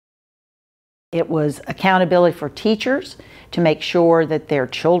It was accountability for teachers to make sure that their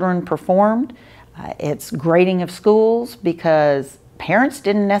children performed. It's grading of schools because parents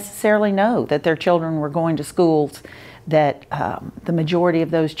didn't necessarily know that their children were going to schools, that the majority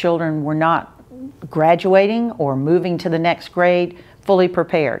of those children were not graduating or moving to the next grade fully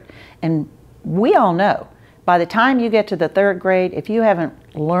prepared. And we all know, by the time you get to the 3rd grade, if you haven't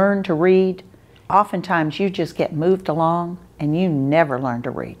learned to read, oftentimes you just get moved along and you never learn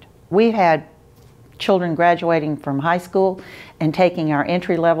to read. We've had children graduating from high school and taking our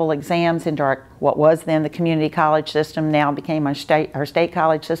entry-level exams into what was then the community college system, now became our state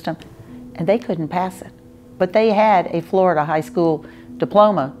college system, and they couldn't pass it. But they had a Florida high school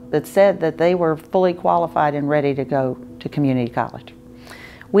diploma that said that they were fully qualified and ready to go to community college.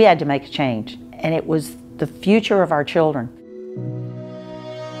 We had to make a change, and it was the future of our children.